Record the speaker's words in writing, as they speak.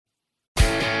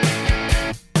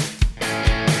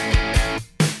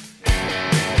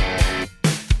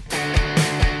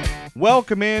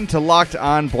Welcome in to Locked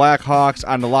On Blackhawks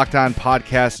on the Locked On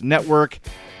Podcast Network.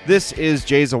 This is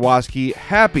Jay Zawaski.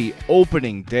 Happy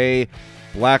opening day,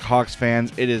 Blackhawks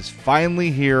fans. It is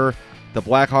finally here. The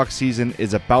Blackhawks season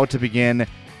is about to begin.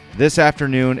 This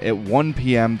afternoon at 1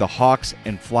 p.m., the Hawks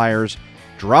and Flyers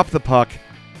drop the puck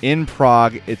in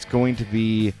Prague. It's going to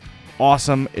be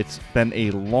awesome. It's been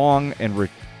a long and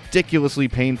ridiculously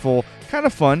painful, kind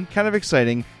of fun, kind of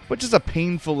exciting, but just a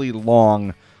painfully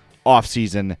long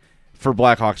offseason for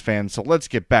Blackhawks fans. So let's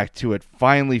get back to it.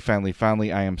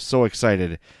 Finally, I am so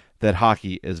excited that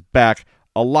hockey is back.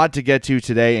 A lot to get to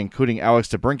today, including Alex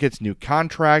DeBrincat's new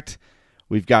contract.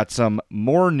 We've got some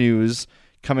more news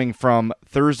coming from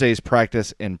Thursday's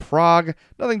practice in Prague.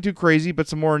 Nothing too crazy, but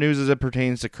some more news as it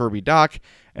pertains to Kirby Dach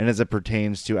and as it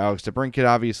pertains to Alex DeBrincat,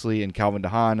 obviously, and Calvin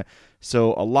DeHaan.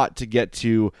 So a lot to get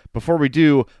to. Before we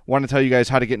do, I want to tell you guys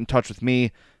how to get in touch with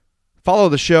me. Follow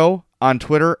the show on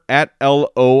Twitter at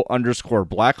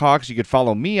LO_Blackhawks. You could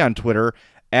follow me on Twitter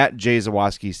at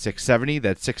JZawoski670.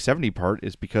 That 670 part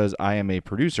is because I am a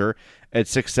producer at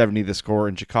 670 The Score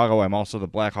in Chicago. I'm also the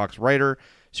Blackhawks writer,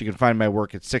 so you can find my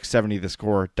work at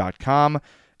 670thescore.com.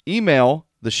 Email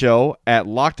the show at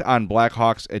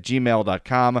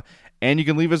lockedonblackhawks@gmail.com. And you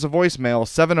can leave us a voicemail,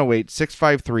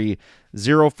 708-653-0572,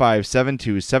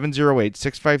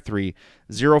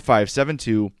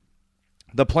 708-653-0572.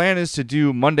 The plan is to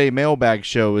do Monday mailbag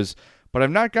shows, but I've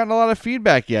not gotten a lot of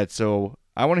feedback yet, so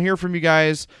I want to hear from you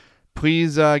guys.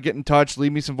 Please get in touch,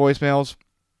 leave me some voicemails.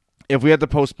 If we have to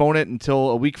postpone it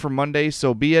until a week from Monday,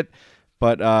 so be it,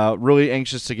 but really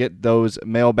anxious to get those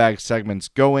mailbag segments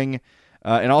going.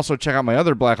 And also check out my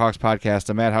other Blackhawks podcast,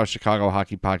 the Madhouse Chicago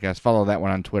Hockey Podcast. Follow that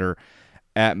one on Twitter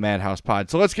at MadhousePod.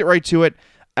 So let's get right to it.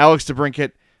 Alex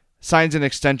DeBrincat signs an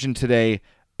extension today,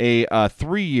 a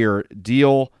 3-year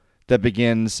deal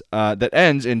that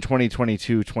ends in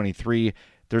 2022-23.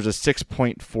 There's a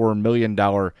 $6.4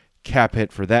 million cap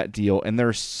hit for that deal, and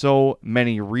there's so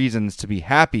many reasons to be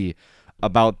happy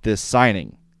about this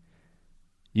signing.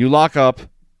 You lock up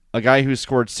a guy who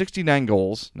scored 69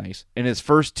 goals, nice, in his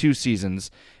first 2 seasons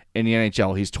in the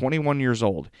NHL. He's 21 years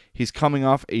old. He's coming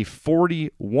off a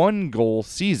 41-goal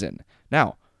season.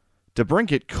 Now,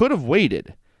 DeBrincat could have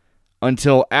waited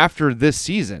until after this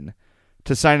season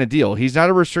to sign a deal. He's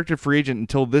not a restricted free agent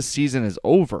until this season is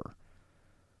over.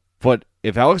 But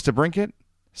if Alex DeBrincat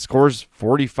scores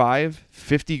 45,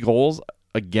 50 goals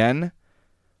again,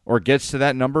 or gets to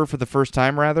that number for the first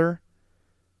time, rather,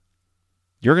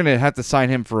 you're going to have to sign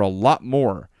him for a lot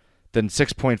more than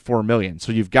 $6.4 million.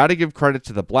 So you've got to give credit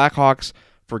to the Blackhawks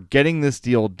for getting this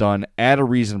deal done at a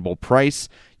reasonable price.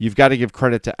 You've got to give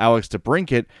credit to Alex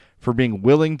DeBrincat for being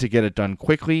willing to get it done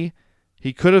quickly.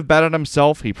 He could have bet on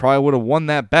himself. He probably would have won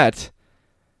that bet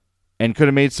and could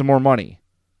have made some more money.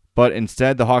 But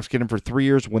instead, the Hawks get him for 3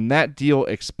 years. When that deal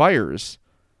expires,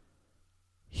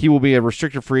 he will be a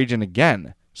restricted free agent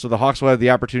again. So the Hawks will have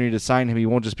the opportunity to sign him. He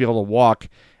won't just be able to walk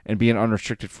and be an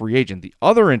unrestricted free agent. The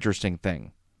other interesting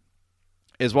thing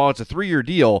is while it's a 3-year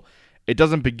deal, it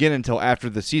doesn't begin until after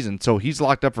the season. So he's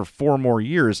locked up for 4 more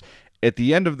years. At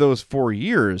the end of those 4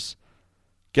 years,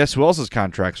 guess who else's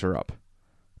contracts are up?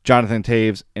 Jonathan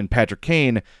Toews and Patrick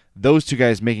Kane, those 2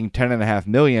 guys making $10.5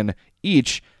 million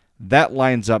each. That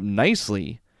lines up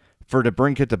nicely for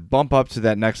DeBrincat to bump up to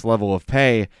that next level of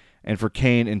pay and for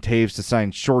Kane and Toews to sign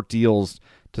short deals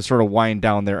to sort of wind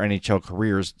down their NHL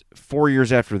careers. 4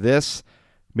 years after this,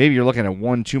 maybe you're looking at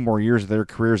 1-2 more years of their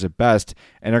careers at best,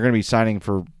 and they're going to be signing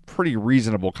for pretty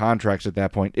reasonable contracts at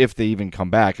that point if they even come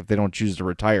back, if they don't choose to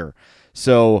retire.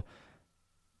 So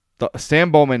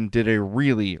Sam Bowman did a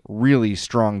really, really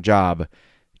strong job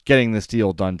getting this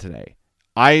deal done today.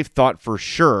 I thought for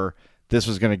sure this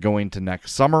was going to go into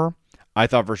next summer. I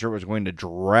thought for sure it was going to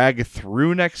drag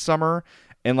through next summer.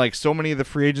 And like so many of the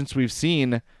free agents we've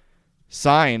seen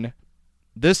sign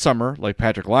this summer, like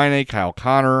Patrick Laine, Kyle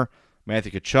Connor,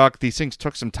 Matthew Tkachuk, these things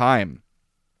took some time.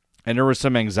 And there was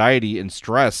some anxiety and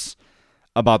stress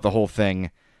about the whole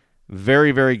thing.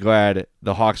 Very, very glad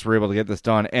the Hawks were able to get this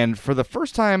done. And for the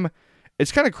first time,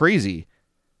 it's kind of crazy.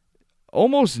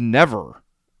 Almost never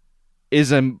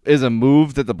is a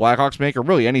move that the Blackhawks make, or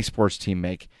really any sports team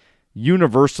make,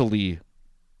 universally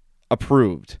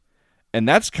approved. And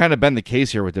that's kind of been the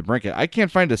case here with DeBrincat. I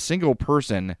can't find a single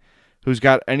person who's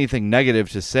got anything negative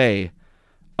to say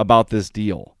about this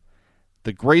deal.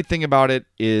 The great thing about it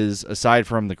is, aside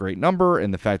from the great number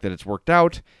and the fact that it's worked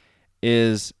out,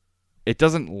 is it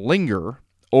doesn't linger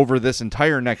over this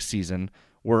entire next season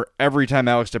where every time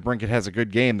Alex DeBrincat has a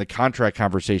good game, the contract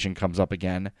conversation comes up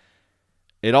again.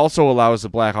 It also allows the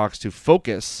Blackhawks to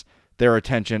focus their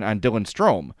attention on Dylan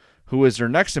Strome, who is their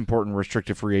next important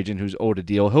restricted free agent who's owed a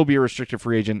deal. He'll be a restricted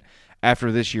free agent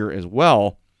after this year as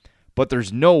well. But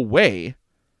there's no way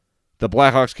the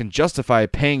Blackhawks can justify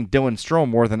paying Dylan Strome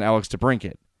more than Alex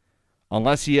DeBrincat.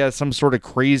 Unless he has some sort of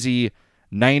crazy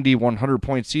 90,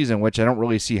 100-point season, which I don't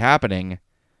really see happening.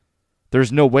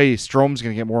 There's no way Strome's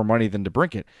going to get more money than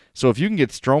DeBrincat. So if you can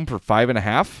get Strome for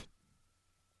 5.5,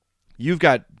 you've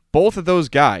got both of those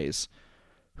guys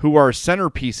who are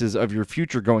centerpieces of your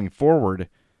future going forward,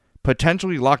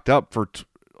 potentially locked up for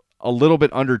a little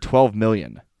bit under $12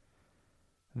 million.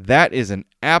 That is an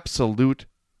absolute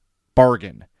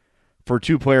bargain for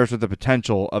two players with the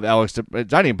potential of Alex.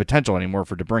 It's not even potential anymore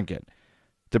for DeBrincat.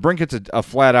 DeBrincat's a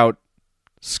flat-out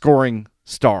scoring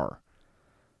star.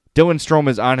 Dylan Strome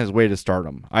is on his way to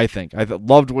stardom, I think. I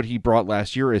loved what he brought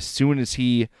last year. As soon as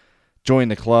he joined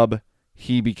the club,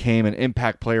 he became an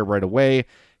impact player right away.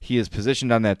 He is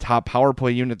positioned on that top power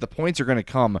play unit. The points are going to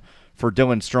come for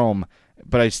Dylan Strome,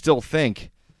 but I still think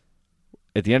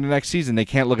at the end of next season, they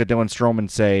can't look at Dylan Strome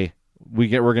and say,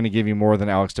 we're going to give you more than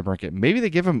Alex DeBrincat. Maybe they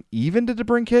give him even to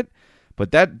DeBrincat,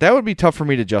 but that would be tough for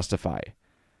me to justify.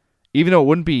 Even though it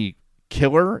wouldn't be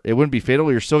killer, it wouldn't be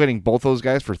fatal, you're still getting both those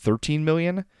guys for $13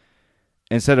 million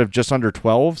instead of just under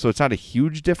 12, so it's not a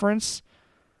huge difference.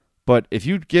 But if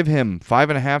you give him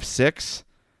 5.5, 6,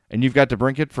 and you've got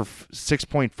DeBrincat for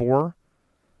 6.4,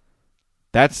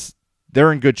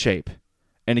 they're in good shape.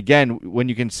 And again, when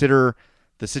you consider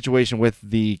the situation with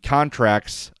the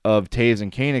contracts of Taves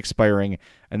and Kane expiring,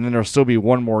 and then there'll still be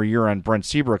one more year on Brent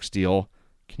Seabrook's deal.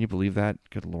 Can you believe that?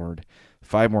 Good Lord.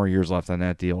 5 more years left on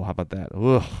that deal. How about that?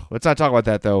 Ugh. Let's not talk about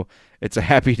that, though. It's a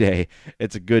happy day.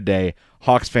 It's a good day.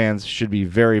 Hawks fans should be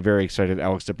very, very excited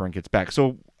Alex DeBrincat's back.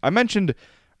 So I mentioned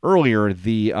earlier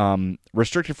the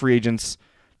restricted free agents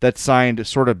that signed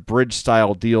sort of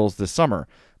bridge-style deals this summer.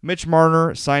 Mitch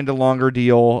Marner signed a longer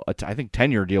deal, I think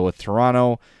 10-year deal with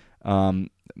Toronto.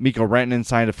 Mikko Rantanen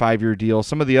signed a 5-year deal.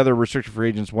 Some of the other restricted free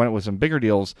agents went with some bigger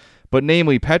deals, but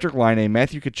namely Patrick Laine,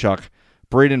 Matthew Tkachuk,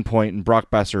 Braden Point, and Brock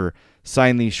Besser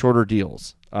signed these shorter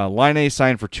deals. Laine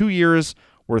signed for 2 years,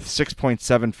 worth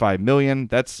 $6.75 million.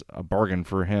 That's a bargain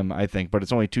for him, I think, but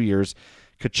it's only 2 years.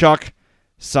 Tkachuk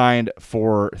signed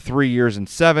for 3 years and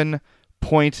 7.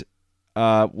 Point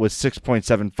was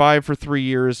 6.75 for 3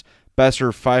 years.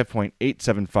 Besser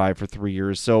 5.875 for 3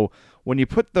 years. So when you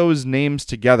put those names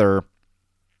together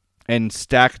and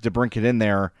stack DeBrincat in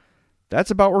there,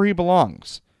 that's about where he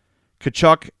belongs.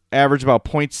 Tkachuk averaged about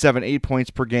 0.78 points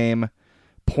per game.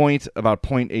 Point about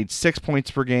 0.86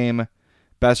 points per game.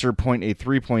 Besser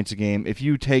 0.83 points a game. If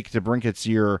you take DeBrincat's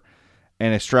year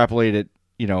and extrapolate it,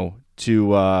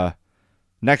 to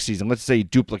next season, let's say he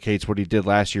duplicates what he did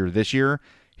last year this year,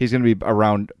 he's going to be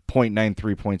around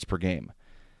 0.93 points per game.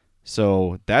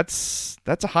 So that's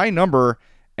a high number,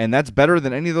 and that's better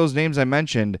than any of those names I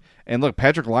mentioned. And look,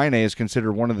 Patrick Laine is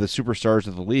considered one of the superstars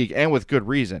of the league, and with good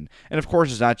reason. And of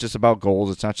course, it's not just about goals.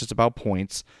 It's not just about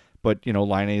points. But,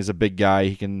 Laine is a big guy.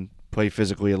 He can play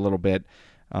physically a little bit.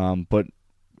 But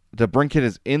DeBrincat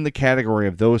is in the category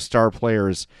of those star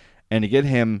players, and to get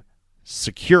him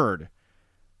secured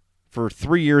for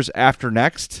 3 years after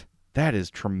next, that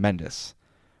is tremendous.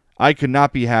 I could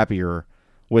not be happier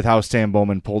with how Stan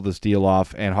Bowman pulled this deal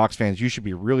off, and Hawks fans, you should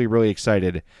be really, really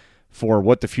excited for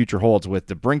what the future holds with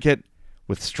DeBrincat,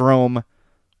 with Strome,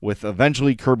 with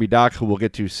eventually Kirby Dach, who we'll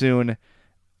get to soon,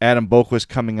 Adam Boqvist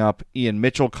coming up, Ian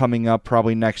Mitchell coming up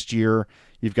probably next year.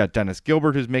 You've got Dennis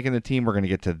Gilbert, who's making the team. We're going to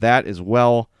get to that as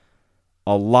well.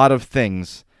 A lot of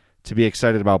things to be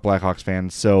excited about, Blackhawks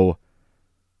fans. So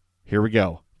here we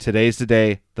go. Today's the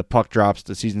day. The puck drops.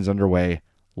 The season's underway.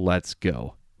 Let's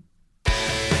go.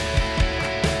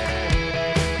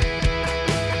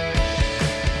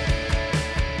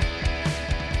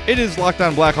 It is Locked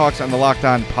On Blackhawks on the Locked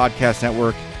On Podcast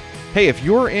Network. Hey, if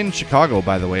you're in Chicago,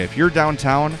 by the way, if you're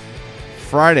downtown,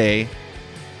 Friday,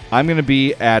 I'm going to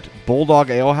be at Bulldog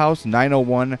Ale House,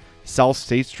 901 South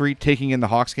State Street, taking in the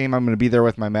Hawks game. I'm going to be there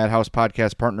with my Madhouse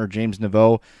podcast partner, James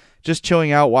Naveau, just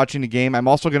chilling out, watching the game. I'm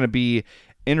also going to be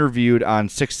interviewed on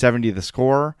 670 The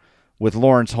Score with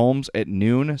Lawrence Holmes at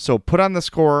noon. So put on The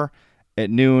Score at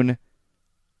noon,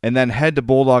 and then head to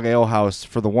Bulldog Ale House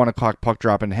for the 1 o'clock puck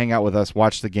drop and hang out with us,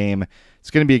 watch the game.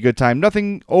 It's going to be a good time.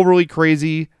 Nothing overly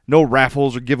crazy, no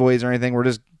raffles or giveaways or anything. We're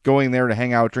just going there to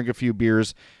hang out, drink a few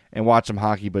beers, and watch some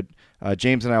hockey. But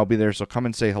James and I will be there, so come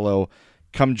and say hello.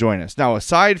 Come join us. Now,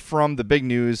 aside from the big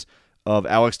news of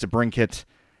Alex DeBrincat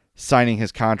signing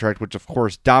his contract, which of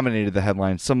course dominated the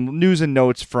headlines, some news and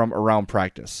notes from around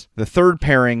practice. The third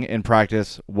pairing in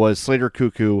practice was Slater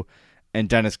Koekkoek and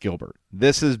Dennis Gilbert.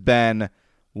 This has been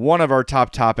one of our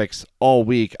top topics all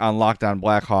week on Locked On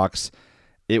Blackhawks.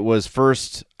 It was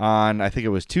first on, I think it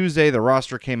was Tuesday, the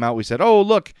roster came out. We said, oh,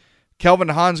 look, Calvin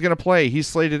DeHaan's going to play. He's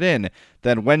slated in.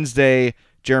 Then Wednesday,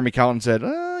 Jeremy Colliton said,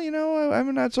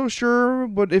 I'm not so sure,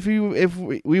 but if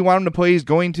we want him to play, he's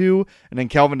going to. And then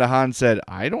Calvin DeHaan said,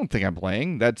 I don't think I'm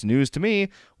playing. That's news to me.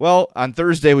 Well, on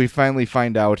Thursday, we finally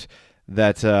find out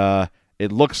that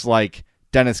it looks like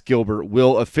Dennis Gilbert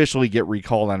will officially get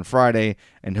recalled on Friday,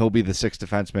 and he'll be the sixth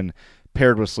defenseman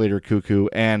paired with Slater Koekkoek.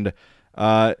 And,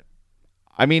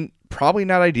 probably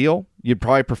not ideal. You'd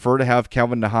probably prefer to have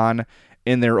Calvin DeHaan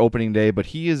in their opening day, but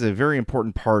he is a very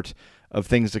important part of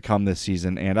things to come this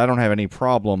season, and I don't have any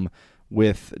problem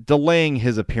with delaying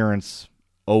his appearance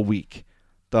a week.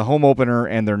 The home opener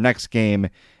and their next game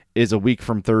is a week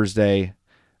from Thursday,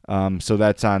 so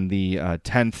that's on the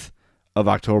 10th of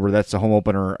October. That's the home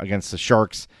opener against the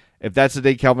Sharks. If that's the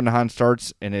day Calvin DeHaan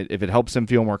starts, and if it helps him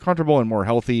feel more comfortable and more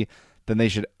healthy, then they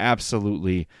should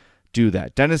absolutely do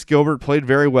that. Dennis Gilbert played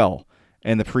very well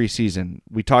in the preseason.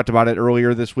 We talked about it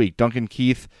earlier this week. Duncan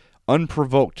Keith,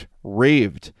 unprovoked,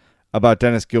 raved about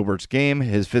Dennis Gilbert's game,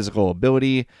 his physical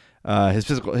ability,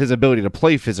 his ability to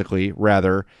play physically,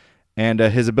 rather, and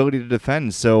his ability to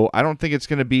defend. So I don't think it's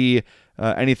going to be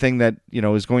anything that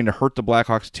is going to hurt the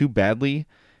Blackhawks too badly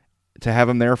to have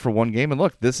him there for one game. And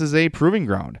look, this is a proving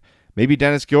ground. Maybe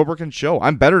Dennis Gilbert can show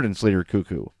I'm better than Slater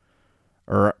Koekkoek,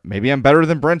 or maybe I'm better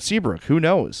than Brent Seabrook. Who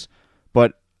knows?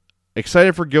 But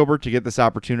excited for Gilbert to get this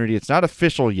opportunity. It's not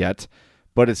official yet,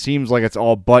 but it seems like it's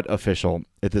all but official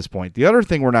at this point. The other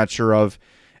thing we're not sure of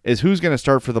is who's going to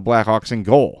start for the Blackhawks in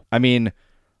goal. I mean,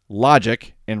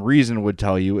 logic and reason would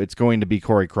tell you it's going to be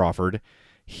Corey Crawford.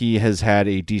 He has had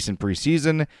a decent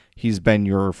preseason. He's been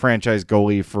your franchise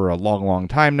goalie for a long, long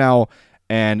time now.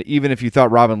 And even if you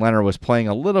thought Robin Lehner was playing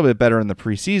a little bit better in the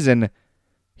preseason,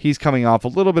 he's coming off a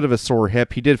little bit of a sore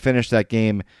hip. He did finish that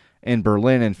game in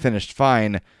Berlin and finished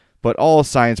fine, but all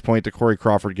signs point to Corey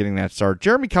Crawford getting that start.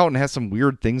 Jeremy Colliton has some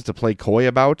weird things to play coy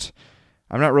about.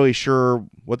 I'm not really sure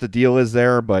what the deal is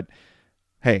there, but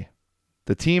hey,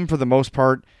 the team for the most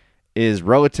part is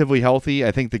relatively healthy. I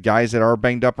think the guys that are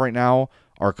banged up right now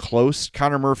are close.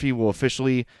 Connor Murphy will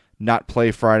officially not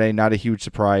play Friday, not a huge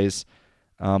surprise,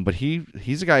 but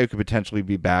he's a guy who could potentially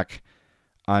be back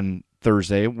on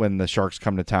Thursday when the Sharks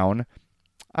come to town.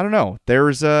 I don't know. There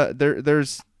are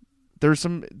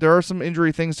some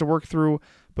injury things to work through,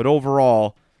 but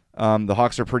overall, the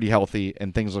Hawks are pretty healthy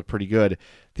and things look pretty good.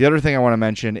 The other thing I want to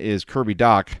mention is Kirby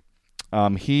Dach.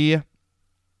 He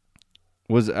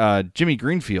was Jimmy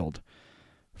Greenfield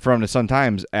from the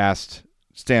Sun-Times asked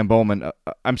Stan Bowman,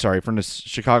 from the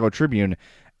Chicago Tribune,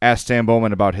 asked Stan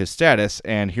Bowman about his status,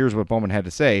 and here's what Bowman had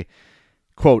to say.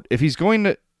 Quote, if he's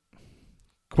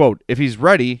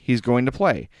ready, he's going to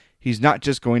play. He's not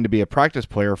just going to be a practice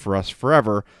player for us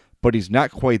forever, but he's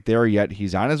not quite there yet.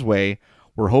 He's on his way.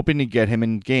 We're hoping to get him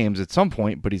in games at some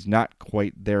point, but he's not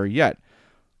quite there yet.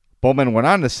 Bowman went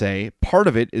on to say, part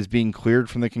of it is being cleared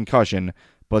from the concussion,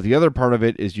 but the other part of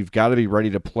it is you've got to be ready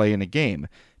to play in a game.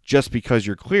 Just because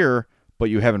you're clear, but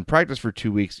you haven't practiced for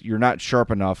 2 weeks, you're not sharp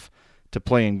enough to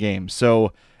play in games.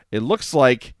 So it looks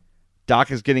like Dach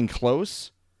is getting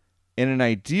close. In an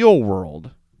ideal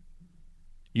world,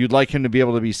 you'd like him to be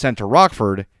able to be sent to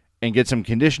Rockford and get some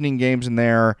conditioning games in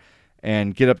there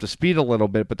and get up to speed a little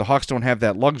bit, but the Hawks don't have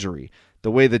that luxury. The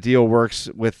way the deal works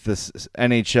with the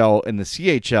NHL and the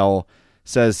CHL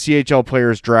says CHL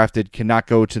players drafted cannot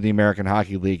go to the American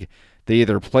Hockey League. They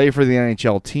either play for the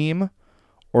NHL team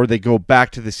or they go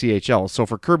back to the CHL. So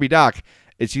for Kirby Dach,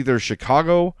 it's either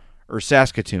Chicago or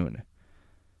Saskatoon.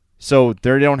 So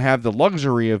they don't have the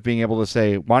luxury of being able to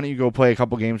say, why don't you go play a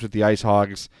couple games with the Ice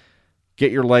Hogs,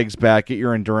 get your legs back, get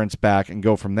your endurance back, and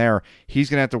go from there. He's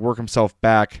going to have to work himself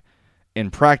back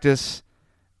in practice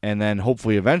and then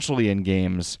hopefully eventually in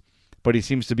games, but he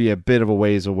seems to be a bit of a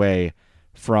ways away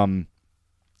from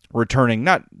returning,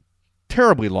 not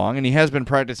terribly long, and he has been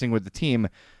practicing with the team,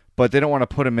 but they don't want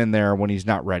to put him in there when he's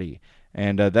not ready.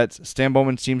 And that's Stan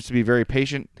Bowman seems to be very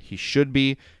patient. He should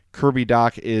be. Kirby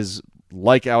Dach is,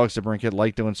 like Alex DeBrincat,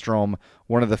 like Dylan Strome,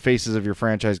 one of the faces of your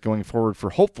franchise going forward for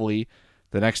hopefully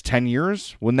the next 10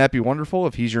 years. Wouldn't that be wonderful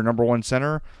if he's your number one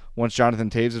center once Jonathan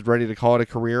Toews is ready to call it a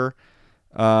career?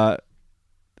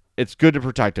 It's good to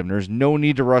protect him. There's no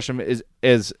need to rush him.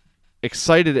 As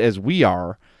excited as we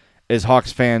are as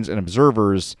Hawks fans and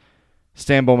observers,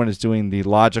 Stan Bowman is doing the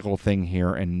logical thing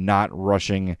here and not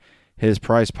rushing his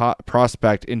prize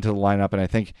prospect into the lineup, and I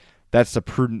think that's the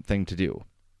prudent thing to do.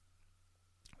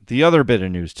 The other bit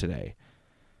of news today,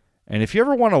 and if you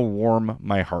ever want to warm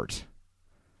my heart,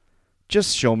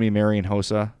 just show me Marian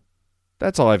Hossa.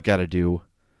 That's all I've got to do.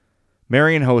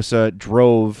 Marian Hossa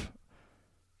drove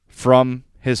from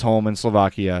his home in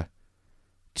Slovakia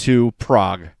to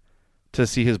Prague to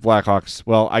see his Blackhawks.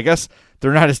 Well, I guess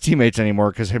they're not his teammates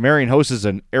anymore because Marian Hossa is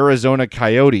an Arizona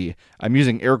Coyote. I'm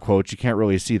using air quotes. You can't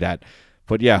really see that.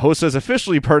 But yeah, Hossa is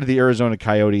officially part of the Arizona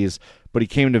Coyotes, but he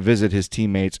came to visit his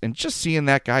teammates. And just seeing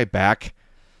that guy back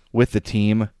with the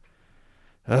team,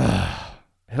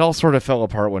 it all sort of fell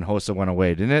apart when Hossa went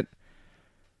away, didn't it?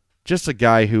 Just a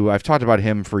guy who, I've talked about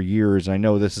him for years. I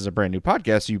know this is a brand new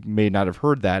podcast. So you may not have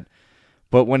heard that.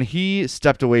 But when he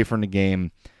stepped away from the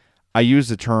game, I use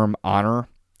the term honor.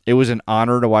 It was an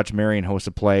honor to watch Marian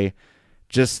Hossa play.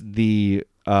 Just the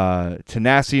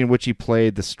tenacity in which he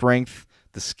played, the strength,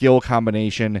 the skill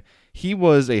combination. He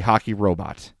was a hockey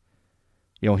robot.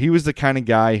 He was the kind of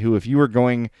guy who, if you were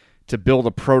going to build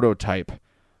a prototype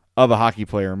of a hockey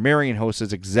player, Marian Hossa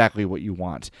is exactly what you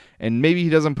want. And maybe he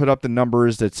doesn't put up the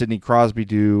numbers that Sidney Crosby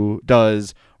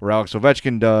does, or Alex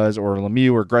Ovechkin does, or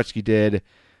Lemieux or Gretzky did,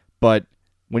 but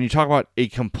when you talk about a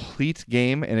complete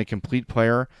game and a complete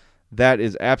player, that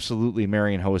is absolutely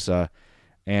Marian Hossa.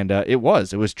 And it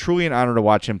was truly an honor to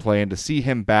watch him play, and to see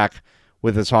him back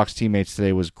with his Hawks teammates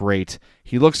today was great.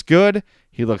 He looks good.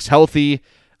 He looks healthy.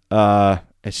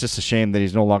 It's just a shame that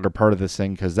he's no longer part of this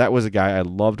thing, because that was a guy I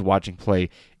loved watching play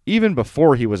even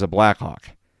before he was a Blackhawk.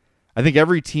 I think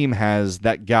every team has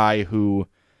that guy who,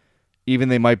 even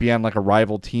they might be on like a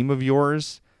rival team of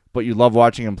yours, but you love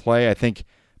watching him play. I think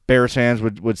Bears fans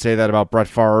would say that about Brett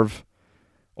Favre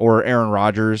or Aaron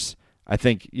Rodgers. I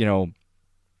think,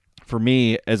 for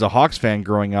me as a Hawks fan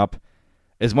growing up,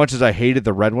 as much as I hated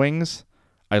the Red Wings,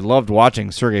 I loved watching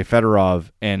Sergei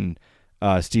Fedorov and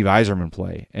Steve Yzerman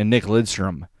play, and Nick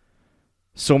Lidstrom.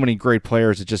 So many great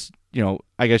players that just,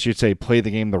 I guess you'd say play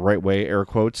the game the right way, air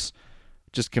quotes,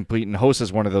 just complete. And Hossa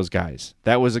is one of those guys.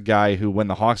 That was a guy who, when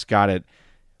the Hawks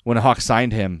when the Hawks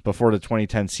signed him before the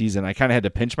 2010 season, I kind of had to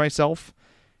pinch myself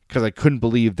because I couldn't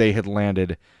believe they had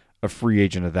landed a free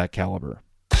agent of that caliber.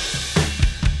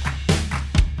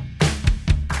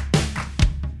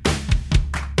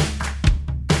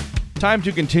 Time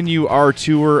to continue our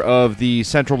tour of the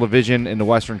Central Division in the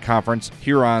Western Conference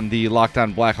here on the Locked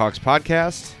On Blackhawks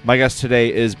podcast. My guest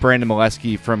today is Brandon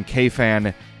Molesky from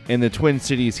KFan in the Twin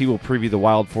Cities. He will preview the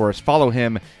Wild for us. Follow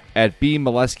him at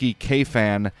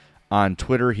BMoleskyKFan on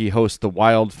Twitter. He hosts the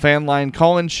Wild Fan Line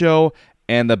call-in show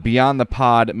and the Beyond the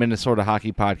Pod Minnesota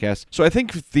Hockey Podcast. So I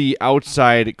think the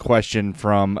outside question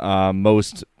from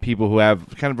most people who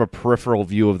have kind of a peripheral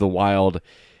view of the Wild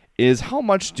is, how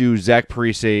much do Zach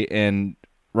Parise and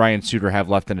Ryan Suter have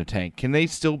left in the tank? Can they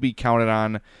still be counted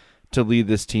on to lead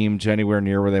this team to anywhere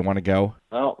near where they want to go?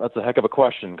 Well, that's a heck of a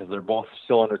question, because they're both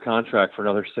still under contract for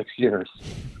another 6 years.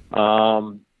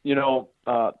 I'll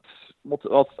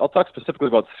talk specifically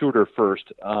about Suter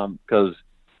first, because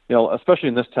especially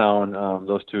in this town,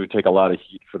 those two take a lot of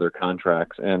heat for their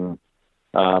contracts, and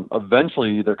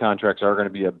eventually their contracts are going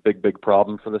to be a big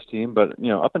problem for this team. But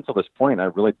up until this point, I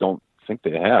really don't think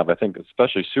they have. I think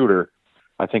especially Suter,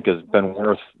 has been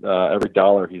worth every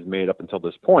dollar he's made up until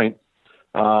this point.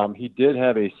 He did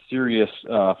have a serious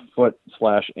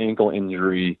foot/ankle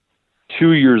injury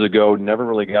 2 years ago. Never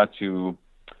really got to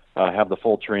have the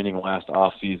full training last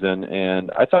off season,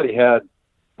 and I thought he had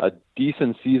a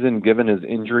decent season given his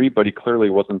injury, but he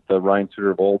clearly wasn't the Ryan Suter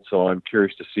of old. So I'm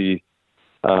curious to see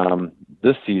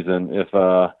this season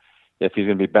if he's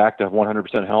going to be back to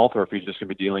 100% health, or if he's just going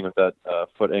to be dealing with that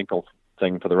foot ankle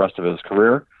thing for the rest of his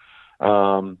career.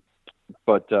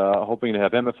 But hoping to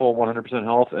have him at full 100%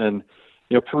 health. And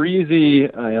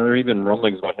Parise, there are even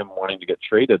rumblings about him wanting to get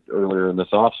traded earlier in this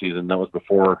offseason. That was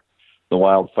before the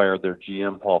Wild fired their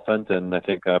GM, Paul Fenton. I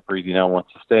think Parise now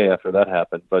wants to stay after that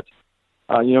happened. But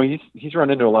he's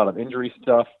run into a lot of injury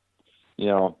stuff.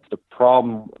 The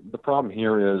problem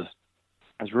here is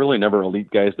there's really never elite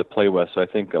guys to play with. So I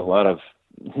think a lot of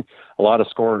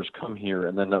scorers come here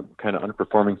and then kind of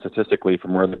underperforming statistically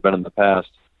from where they've been in the past,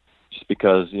 just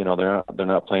because they're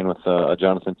not playing with a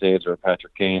Jonathan Toews or a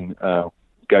Patrick Kane,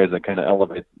 guys that kind of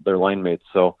elevate their line mates.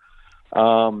 So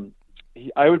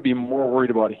I would be more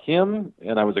worried about him,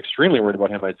 and I was extremely worried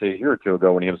about him, I'd say, a year or two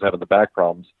ago when he was having the back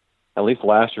problems. At least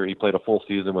last year, he played a full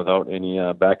season without any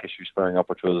back issues flaring up,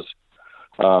 which was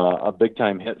a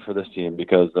big-time hit for this team,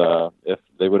 because if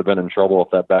they would have been in trouble if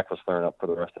that back was flaring up for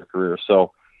the rest of their career.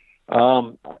 So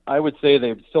I would say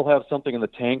they still have something in the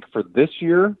tank for this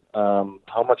year.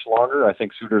 How much longer? I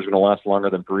think Suter's going to last longer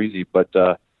than Parise, but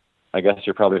I guess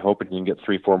you're probably hoping you can get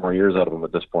 3-4 more years out of him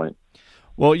at this point.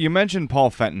 Well, you mentioned Paul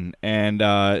Fenton, and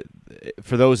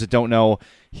for those that don't know,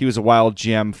 he was a Wild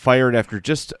GM, fired after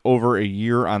just over a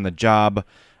year on the job.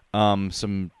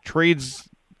 Some trades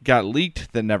got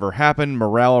leaked that never happened.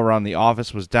 Morale around the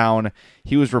office was down.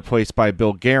 He was replaced by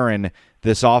Bill Guerin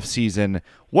this offseason.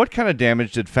 What kind of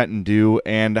damage did Fenton do,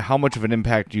 and how much of an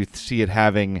impact do you see it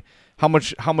having? How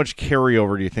much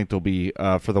carryover do you think there'll be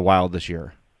for the Wild this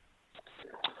year?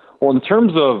 Well, in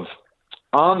terms of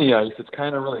on the ice, it's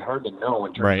kind of really hard to know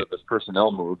in terms Right. of his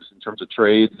personnel moves, in terms of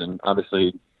trades, and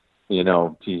obviously, he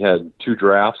had 2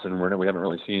 drafts, and we haven't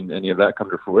really seen any of that come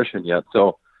to fruition yet.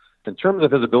 So, in terms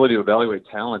of his ability to evaluate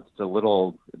talent, it's a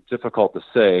little difficult to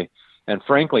say. And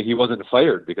frankly, he wasn't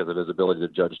fired because of his ability to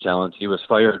judge talent. He was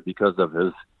fired because of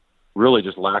his really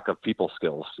just lack of people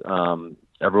skills.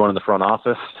 Everyone in the front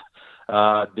office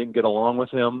didn't get along with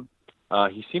him.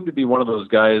 He seemed to be one of those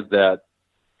guys that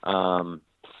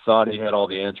thought he had all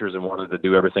the answers and wanted to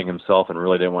do everything himself and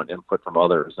really didn't want input from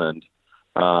others. And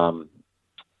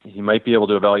he might be able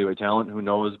to evaluate talent, who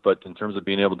knows, but in terms of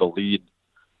being able to lead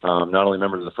not only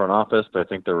members of the front office, but I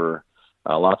think there were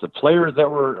lots of players that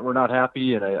were not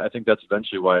happy, and I think that's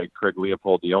eventually why Craig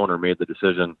Leopold, the owner, made the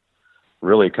decision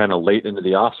really kind of late into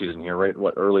the offseason here, right,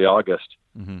 early August,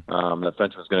 that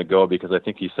Fenton was going to go, because I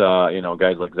think he saw,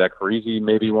 guys like Zach Parise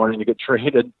maybe wanting to get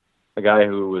traded, a guy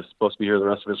who was supposed to be here the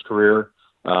rest of his career.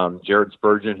 Jared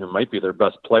Spurgeon, who might be their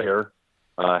best player,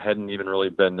 hadn't even really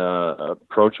been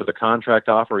approached with a contract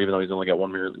offer, even though he's only got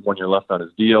 1 year left on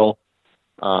his deal.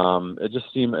 It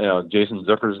just seemed, Jason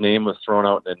Zucker's name was thrown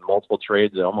out in multiple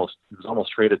trades. He was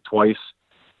almost traded twice,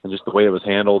 and just the way it was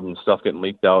handled and stuff getting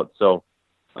leaked out. So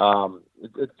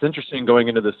it's interesting going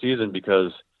into the season,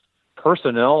 because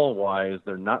personnel-wise,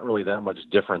 they're not really that much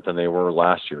different than they were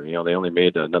last year. They only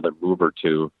made another move or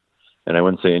two, and I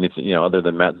wouldn't say anything, other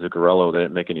than Matt Zuccarello, they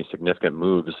didn't make any significant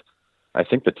moves. I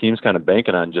think the team's kind of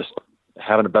banking on just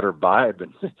having a better vibe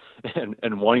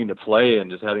and wanting to play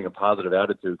and just having a positive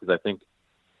attitude, because I think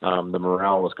the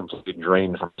morale was completely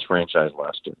drained from this franchise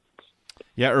last year.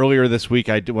 Yeah, earlier this week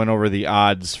I went over the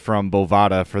odds from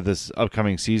Bovada for this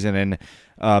upcoming season,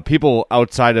 and people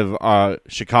outside of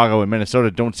Chicago and Minnesota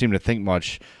don't seem to think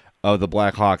much of the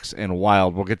Blackhawks and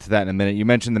Wild. We'll get to that in a minute. You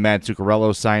mentioned the Matt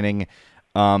Zuccarello signing.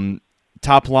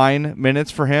 Top line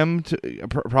minutes for him,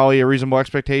 probably a reasonable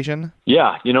expectation.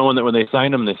 Yeah, when they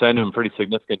signed him a pretty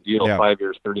significant deal, 5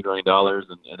 years, $30 million,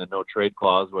 and a no trade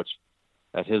clause, which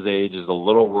at his age is a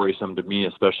little worrisome to me,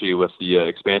 especially with the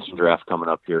expansion draft coming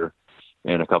up here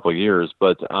in a couple of years.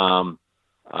 But on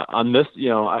this,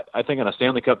 I think on a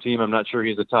Stanley Cup team, I'm not sure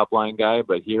he's a top line guy,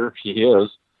 but here he is.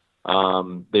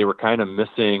 They were kind of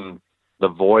missing the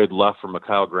void left from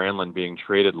Mikael Granlund being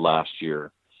traded last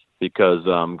year, because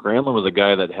Granlund was a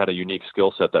guy that had a unique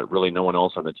skill set that really no one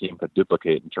else on the team could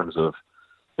duplicate in terms of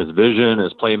his vision,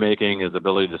 his playmaking, his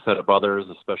ability to set up others,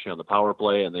 especially on the power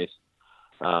play. And they,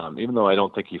 even though I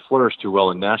don't think he flourished too well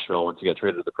in Nashville once he got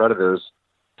traded to the Predators,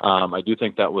 I do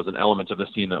think that was an element of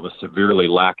this team that was severely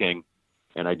lacking.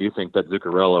 And I do think that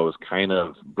Zuccarello was kind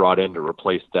of brought in to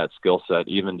replace that skill set.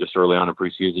 Even just early on in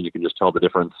preseason, you can just tell the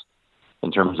difference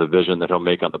in terms of vision that he'll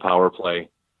make on the power play.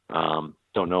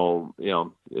 Don't know,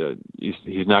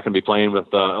 he's not going to be playing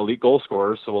with elite goal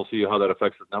scorers, so we'll see how that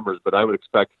affects his numbers. But I would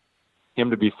expect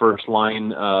him to be first line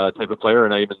type of player.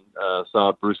 And I even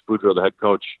saw Bruce Boudreau, the head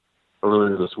coach,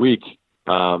 earlier this week,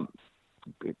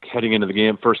 heading into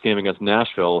the first game against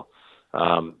Nashville,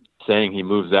 saying he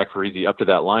moved Zach Parise up to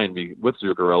that line with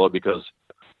Zuccarello because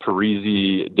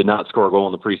Parise did not score a goal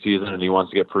in the preseason, and he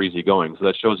wants to get Parise going. So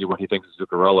that shows you what he thinks of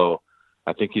Zuccarello.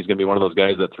 I think he's going to be one of those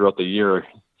guys that throughout the year,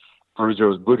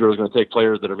 Boudreau is going to take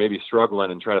players that are maybe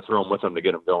struggling and try to throw them with them to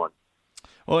get them going.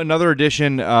 Well, another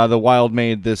addition the Wild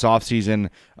made this offseason,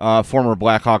 former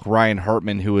Blackhawk Ryan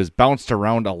Hartman, who has bounced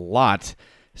around a lot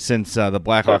since the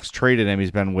Blackhawks traded him.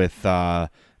 He's been with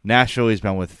Nashville, he's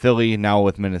been with Philly, now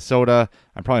with Minnesota.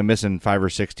 I'm probably missing 5 or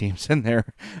 6 teams in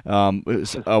there.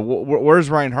 Where's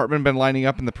Ryan Hartman been lining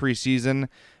up in the preseason?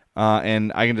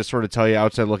 And I can just sort of tell you,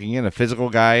 outside looking in, a physical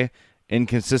guy,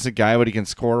 inconsistent guy, but he can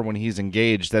score when he's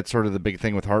engaged. That's sort of the big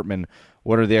thing with Hartman.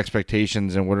 What are the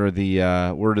expectations, and what are the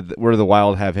where do the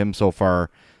Wild have him so far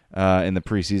in the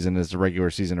preseason as the regular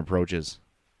season approaches?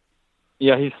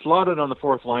 Yeah, he's slotted on the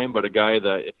fourth line, but a guy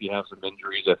that if he has some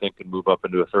injuries, I think can move up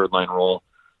into a third line role.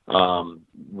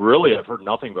 Really, I've heard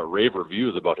nothing but rave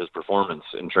reviews about his performance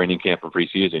in training camp and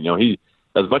preseason. He,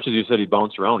 as much as you said he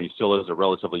bounced around, he still is a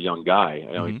relatively young guy.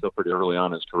 He's still pretty early on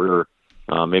in his career.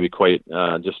 Maybe quite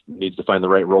just needs to find the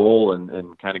right role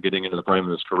and kind of getting into the prime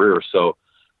of his career. So,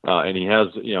 and he has,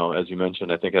 as you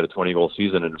mentioned, I think had a 20-goal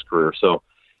season in his career. So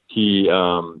he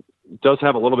does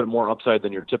have a little bit more upside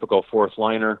than your typical fourth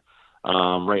liner.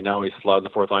 Right now he's slotted in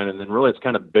the fourth line, and then really it's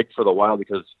kind of big for the Wild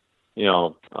because,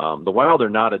 the Wild are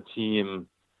not a team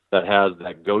that has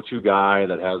that go-to guy,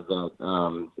 that has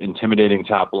the intimidating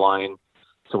top line.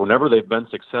 So whenever they've been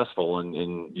successful,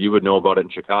 and you would know about it in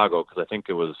Chicago, because I think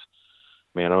it was,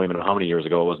 man, I don't even know how many years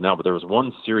ago it was now, but there was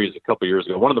one series a couple years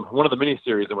ago, one of the mini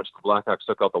series in which the Blackhawks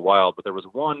took out the Wild, but there was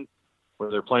one where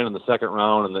they're playing in the second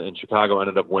round, and Chicago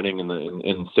ended up winning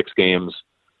in 6 games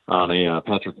on a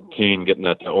Patrick Kane getting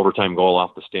that overtime goal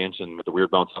off the stanchion with the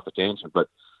weird bounce off the stanchion. But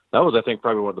that was, I think,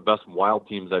 probably one of the best Wild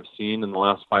teams I've seen in the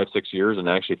last 5-6 years, and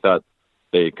I actually thought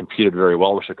they competed very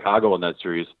well with Chicago in that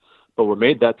series. But what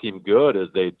made that team good is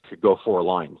they could go 4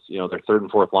 lines. You know, their third and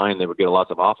fourth line, they would get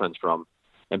lots of offense from.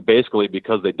 And basically,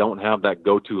 because they don't have that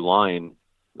go-to line,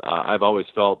 I've always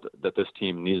felt that this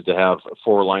team needs to have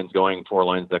 4 lines going, 4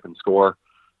 lines that can score.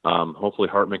 Hopefully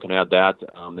Hartman can add that.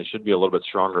 They should be a little bit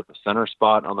stronger at the center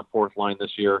spot on the fourth line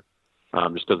this year,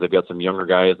 just because they've got some younger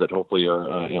guys that hopefully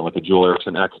are, like a Joel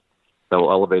Eriksson-Ek, that will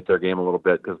elevate their game a little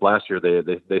bit, because last year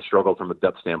they struggled from a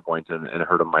depth standpoint, and it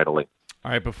hurt them mightily.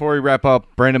 All right, before we wrap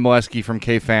up, Brandon Molesky from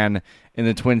KFan in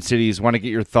the Twin Cities, want to get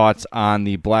your thoughts on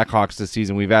the Blackhawks this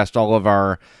season. We've asked all of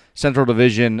our Central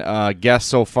Division guests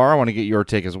so far. I want to get your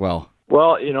take as well.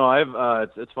 Well, you know,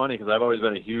 it's funny because I've always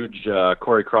been a huge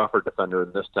Corey Crawford defender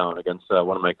in this town against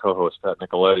one of my co-hosts, Pat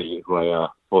Nicoletti, who I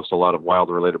host a lot of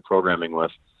Wild-related programming with.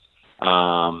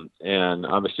 And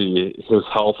obviously his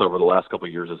health over the last couple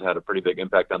of years has had a pretty big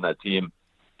impact on that team.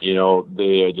 You know,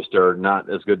 they just are not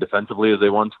as good defensively as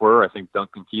they once were. I think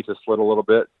Duncan Keith has slid a little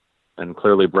bit, and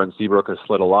clearly Brent Seabrook has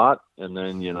slid a lot. And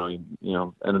then, you know,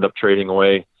 ended up trading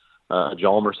away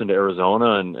Hjalmarsson to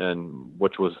Arizona, and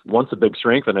which was once a big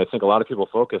strength. And I think a lot of people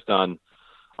focused on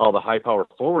all the high power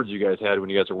forwards you guys had when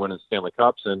you guys were winning Stanley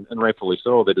Cups, and rightfully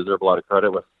so. They deserve a lot of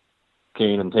credit with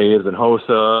Kane and Taves and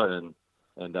Hossa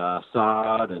and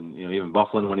Saad, and, you know, even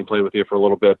Bufflin when he played with you for a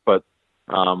little bit. But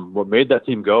what made that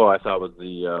team go, I thought, was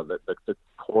the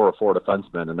core of 4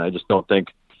 defensemen, and I just don't think,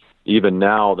 even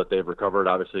now that they've recovered,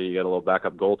 obviously you got a little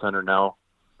backup goaltender now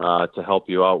to help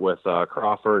you out with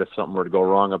Crawford if something were to go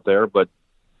wrong up there. But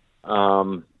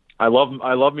I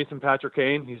love me some Patrick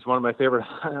Kane. He's one of my favorite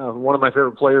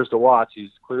players to watch.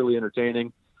 He's clearly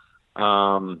entertaining.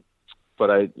 But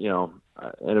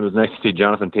and it was nice to see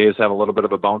Jonathan Toews have a little bit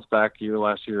of a bounce back year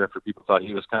last year after people thought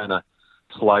he was kind of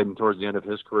sliding towards the end of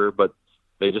his career. But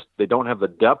they don't have the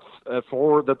depth at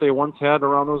forward that they once had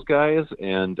around those guys,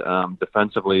 and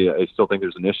defensively, I still think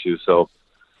there's an issue. So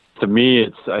to me,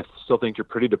 I still think you're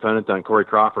pretty dependent on Corey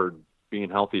Crawford being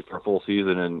healthy for a full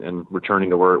season and returning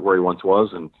to where he once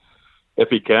was. And if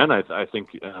he can, I think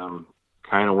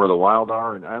kind of where the Wild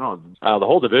are. And I don't know, the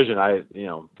whole division,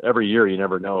 every year you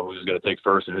never know who's going to take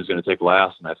first and who's going to take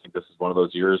last. And I think this is one of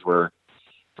those years where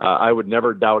I would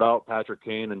never doubt out Patrick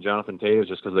Kane and Jonathan Toews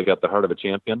just because they got the heart of a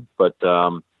champion. But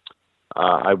I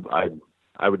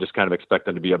would just kind of expect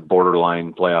them to be a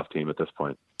borderline playoff team at this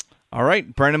point. All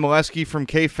right, Brandon Molesky from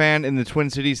KFan in the Twin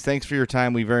Cities. Thanks for your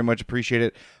time. We very much appreciate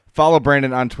it. Follow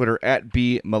Brandon on Twitter at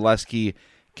 @BMolesky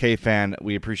KFan.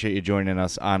 We appreciate you joining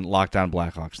us on Locked On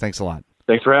Blackhawks. Thanks a lot.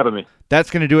 Thanks for having me.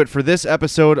 That's going to do it for this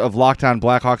episode of Locked On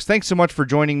Blackhawks. Thanks so much for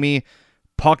joining me.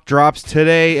 Puck drops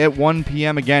today at 1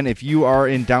 p.m. Again, if you are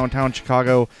in downtown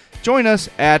Chicago, join us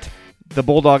at the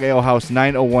Bulldog Ale House,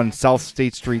 901 South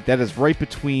State Street. That is right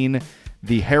between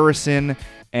the Harrison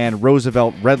and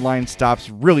Roosevelt Red Line stops.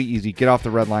 Really easy. Get off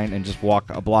the Red Line and just walk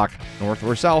a block north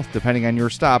or south, depending on your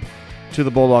stop, to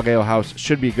the Bulldog Ale House.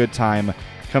 Should be a good time.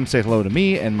 Come say hello to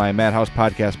me and my Madhouse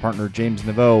podcast partner, James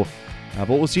Naveau. But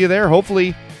we'll see you there,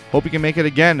 hopefully. Hope you can make it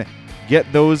again.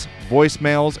 Get those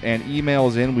voicemails and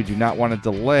emails in. We do not want to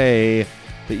delay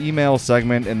the email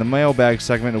segment and the mailbag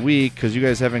segment a week because you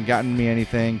guys haven't gotten me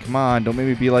anything. Come on, don't make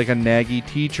me be like a naggy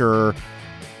teacher.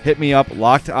 Hit me up,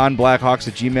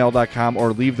 lockedonblackhawks@gmail.com,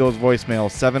 or leave those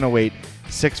voicemails,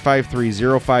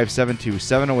 708-653-0572,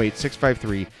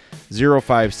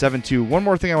 708-653-0572. One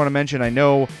more thing I want to mention. I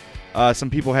know some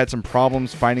people had some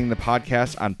problems finding the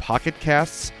podcast on Pocket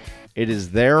Casts. It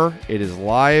is there. It is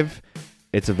live.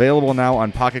 It's available now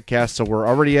on Pocket Casts, so we're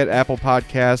already at Apple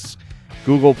Podcasts,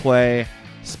 Google Play,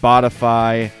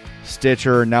 Spotify,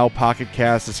 Stitcher, now Pocket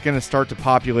Casts. It's going to start to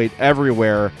populate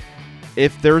everywhere.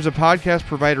 If there's a podcast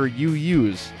provider you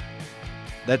use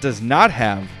that does not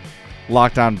have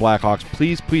Locked On Blackhawks,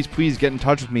 please get in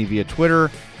touch with me via Twitter,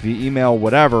 via email,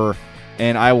 whatever,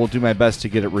 and I will do my best to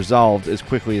get it resolved as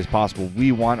quickly as possible.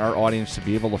 We want our audience to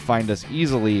be able to find us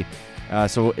easily.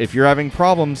 So if you're having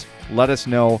problems, let us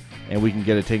know, and we can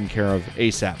get it taken care of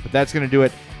ASAP. But that's going to do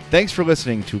it. Thanks for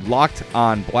listening to Locked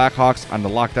On Blackhawks on the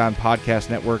Locked On Podcast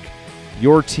Network.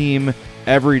 Your team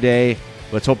every day.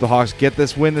 Let's hope the Hawks get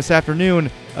this win this afternoon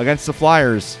against the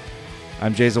Flyers.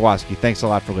 I'm Jay Zawaski. Thanks a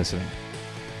lot for listening.